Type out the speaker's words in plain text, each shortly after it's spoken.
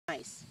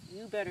nice.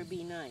 You better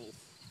be nice.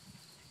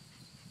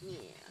 Yeah,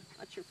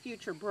 that's your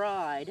future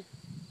bride.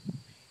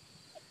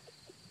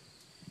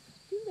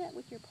 Do that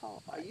with your paw.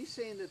 Are you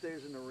saying that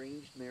there's an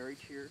arranged marriage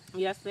here?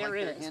 Yes, there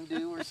is. Like the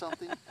Hindu or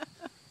something?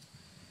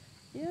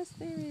 Yes,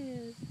 there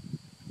is.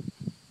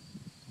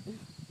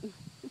 Look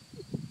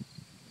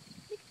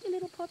at the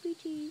little puppy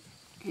cheese.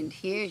 And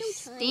here's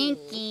So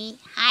Stinky.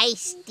 Hi,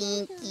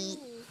 Stinky.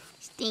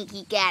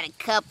 Stinky got a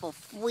couple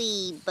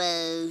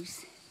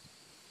Weebos.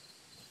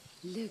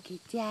 Look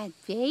at that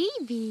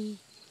baby.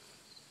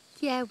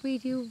 That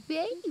little He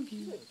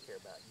baby. doesn't care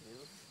about you.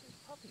 What's the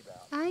puppy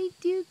about? I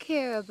do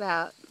care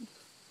about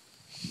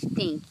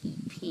Stinky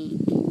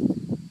Pink.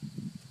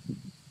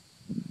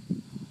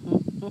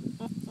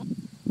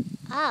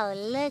 Oh,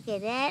 look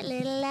at that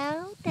little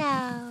old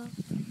dog.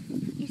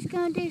 He's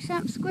gonna do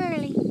something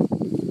squirrely.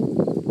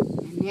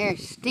 And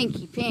there's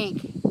Stinky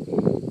Pink.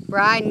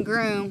 Bride and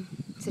groom.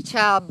 It's a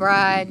child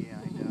bride. Yeah,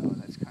 I know.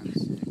 That's kind of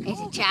sick. It's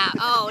a child.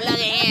 Oh, look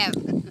at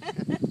him.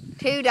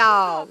 Two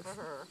dogs.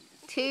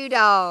 Two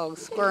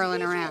dogs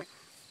squirreling around.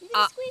 You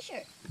can squish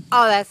her.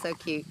 Oh, that's so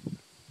cute.